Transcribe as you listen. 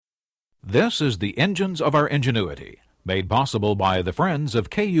This is the Engines of Our Ingenuity, made possible by the Friends of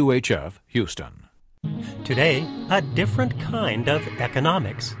KUHF Houston. Today, a different kind of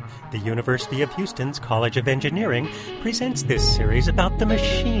economics. The University of Houston's College of Engineering presents this series about the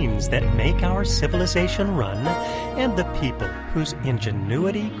machines that make our civilization run and the people whose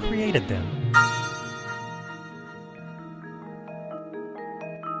ingenuity created them.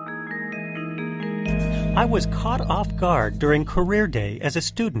 I was caught off guard during career day as a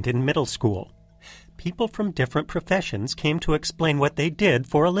student in middle school. People from different professions came to explain what they did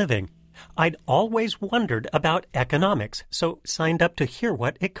for a living. I'd always wondered about economics, so signed up to hear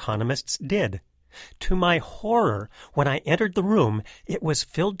what economists did. To my horror, when I entered the room, it was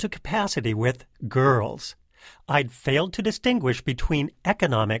filled to capacity with girls. I'd failed to distinguish between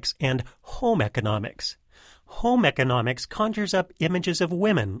economics and home economics. Home economics conjures up images of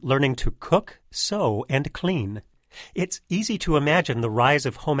women learning to cook, sew, and clean. It's easy to imagine the rise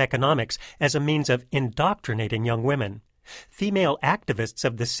of home economics as a means of indoctrinating young women. Female activists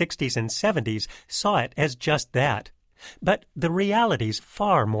of the 60s and 70s saw it as just that. But the reality's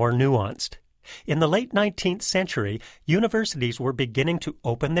far more nuanced. In the late 19th century, universities were beginning to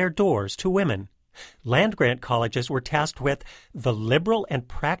open their doors to women. Land-grant colleges were tasked with the liberal and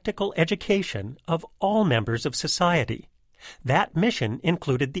practical education of all members of society. That mission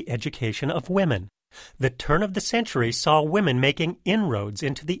included the education of women. The turn of the century saw women making inroads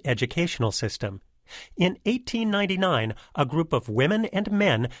into the educational system. In 1899, a group of women and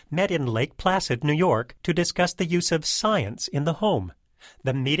men met in Lake Placid, New York, to discuss the use of science in the home.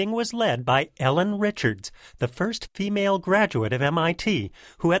 The meeting was led by Ellen Richards, the first female graduate of MIT,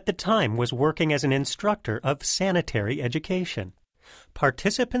 who at the time was working as an instructor of sanitary education.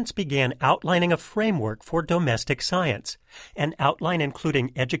 Participants began outlining a framework for domestic science, an outline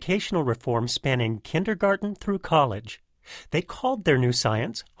including educational reform spanning kindergarten through college. They called their new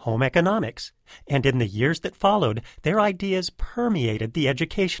science home economics, and in the years that followed, their ideas permeated the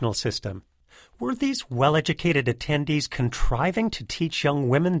educational system. Were these well-educated attendees contriving to teach young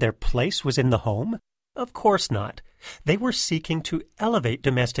women their place was in the home? Of course not. They were seeking to elevate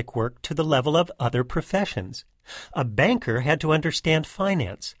domestic work to the level of other professions. A banker had to understand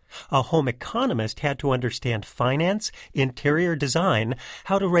finance. A home economist had to understand finance, interior design,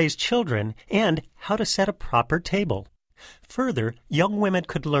 how to raise children, and how to set a proper table. Further, young women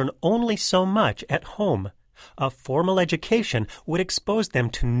could learn only so much at home. A formal education would expose them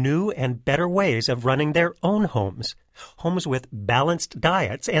to new and better ways of running their own homes with balanced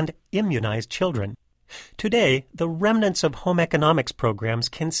diets and immunized children. Today, the remnants of home economics programs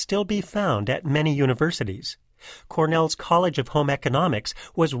can still be found at many universities. Cornell's College of Home Economics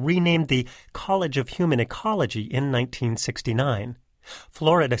was renamed the College of Human Ecology in 1969.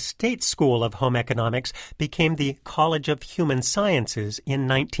 Florida State School of Home Economics became the College of Human Sciences in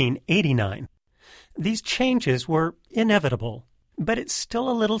 1989. These changes were inevitable, but it's still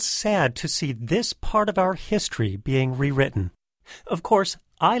a little sad to see this part of our history being rewritten. Of course,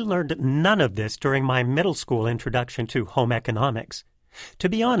 I learned none of this during my middle school introduction to home economics. To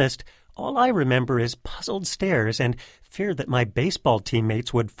be honest, all I remember is puzzled stares and fear that my baseball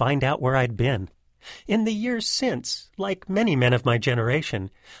teammates would find out where I'd been. In the years since, like many men of my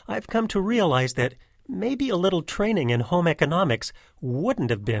generation, I've come to realize that maybe a little training in home economics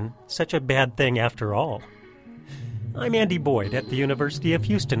wouldn't have been such a bad thing after all. I'm Andy Boyd at the University of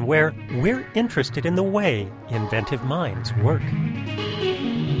Houston, where we're interested in the way inventive minds work.